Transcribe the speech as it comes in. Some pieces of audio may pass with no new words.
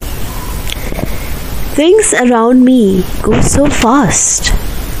Things around me go so fast.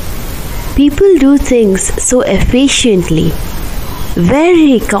 People do things so efficiently,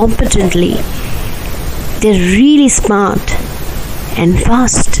 very competently. They're really smart and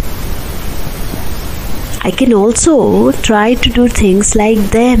fast. I can also try to do things like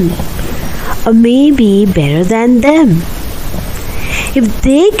them, or maybe better than them. If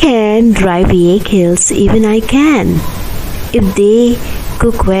they can drive vehicles, even I can. If they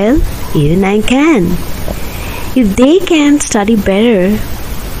cook well, even I can. If they can study better,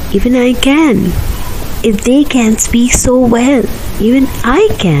 even I can. If they can speak so well, even I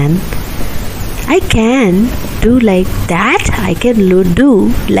can. I can do like that, I can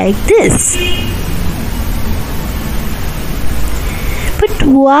do like this. But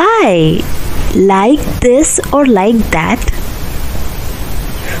why like this or like that?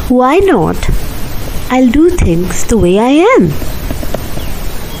 Why not? I'll do things the way I am.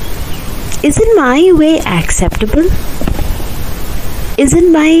 Isn't my way acceptable?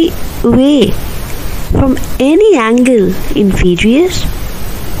 Isn't my way from any angle inferior?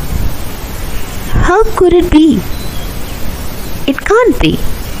 How could it be? It can't be.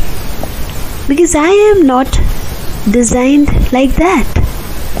 Because I am not designed like that.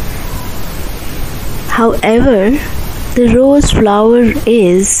 However, the rose flower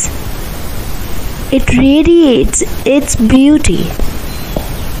is, it radiates its beauty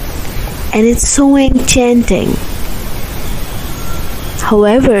and it's so enchanting.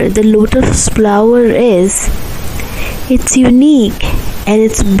 However, the lotus flower is, it's unique and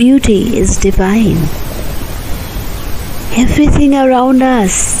its beauty is divine. Everything around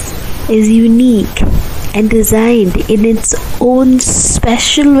us is unique and designed in its own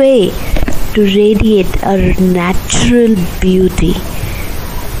special way to radiate our natural beauty.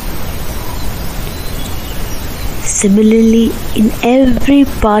 Similarly, in every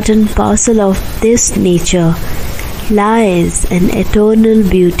part and parcel of this nature lies an eternal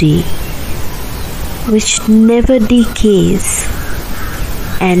beauty which never decays,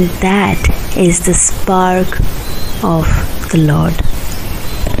 and that is the spark of the Lord.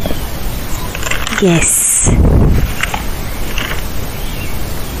 Yes,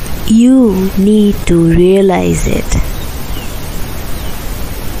 you need to realize it.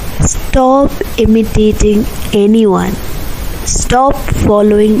 Stop imitating anyone. Stop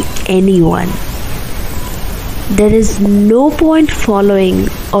following anyone. There is no point following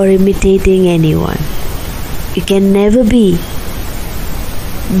or imitating anyone. You can never be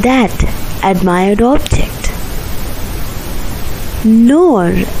that admired object.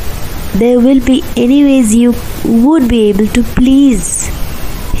 Nor there will be any ways you would be able to please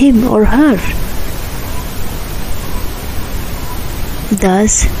him or her.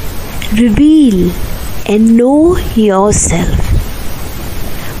 Thus, reveal and know yourself.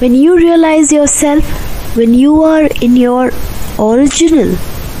 When you realize yourself, when you are in your original,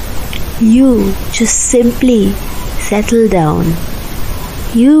 you just simply settle down.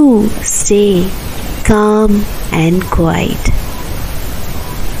 You stay calm and quiet.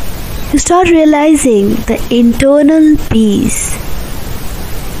 You start realizing the internal peace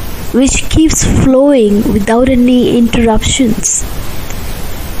which keeps flowing without any interruptions.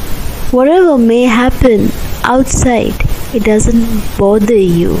 Whatever may happen outside, it doesn't bother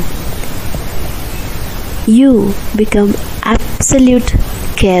you. You become absolute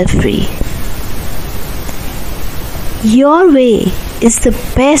carefree. Your way is the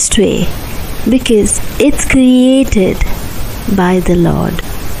best way because it's created by the Lord.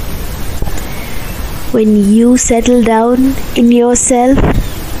 When you settle down in yourself,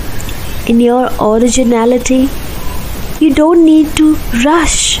 in your originality, you don't need to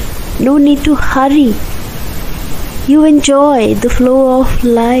rush, no need to hurry. You enjoy the flow of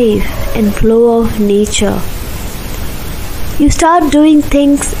life and flow of nature. You start doing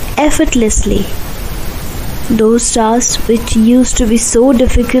things effortlessly. Those tasks which used to be so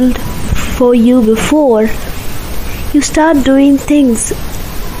difficult for you before, you start doing things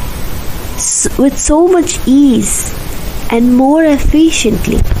with so much ease and more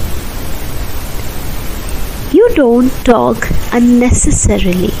efficiently. You don't talk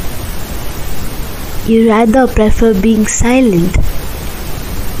unnecessarily. You rather prefer being silent,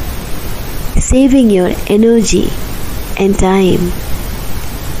 saving your energy and time.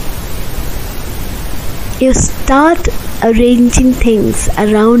 You start arranging things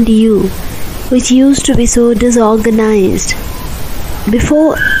around you which used to be so disorganized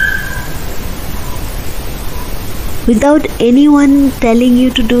before, without anyone telling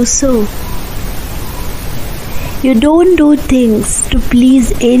you to do so. You don't do things to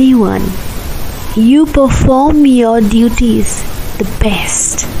please anyone. You perform your duties the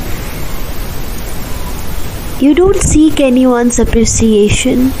best. You don't seek anyone's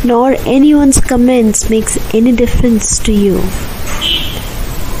appreciation, nor anyone's comments makes any difference to you.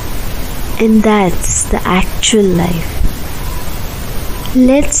 And that's the actual life.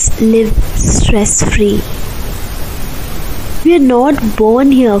 Let's live stress-free. We are not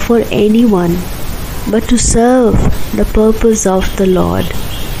born here for anyone, but to serve the purpose of the Lord,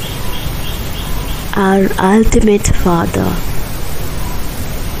 our ultimate Father.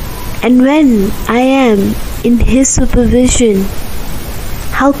 And when I am in His supervision,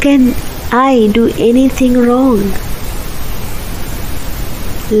 how can I do anything wrong?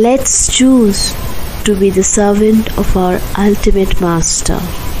 Let's choose to be the servant of our ultimate Master.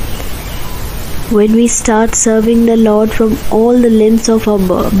 When we start serving the Lord from all the limbs of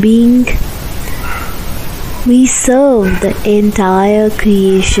our being, we serve the entire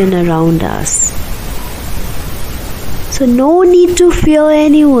creation around us. So no need to fear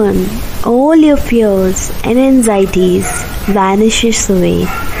anyone. All your fears and anxieties vanishes away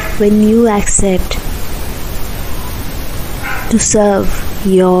when you accept to serve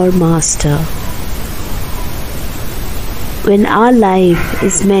your Master. When our life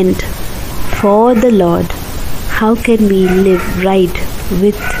is meant for the Lord, how can we live right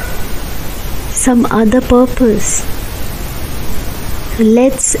with some other purpose?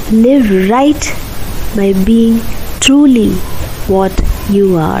 Let's live right by being truly what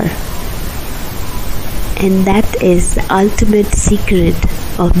you are. And that is the ultimate secret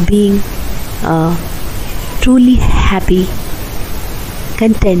of being a truly happy,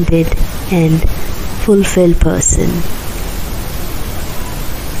 contented and fulfilled person.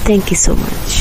 Thank you so much.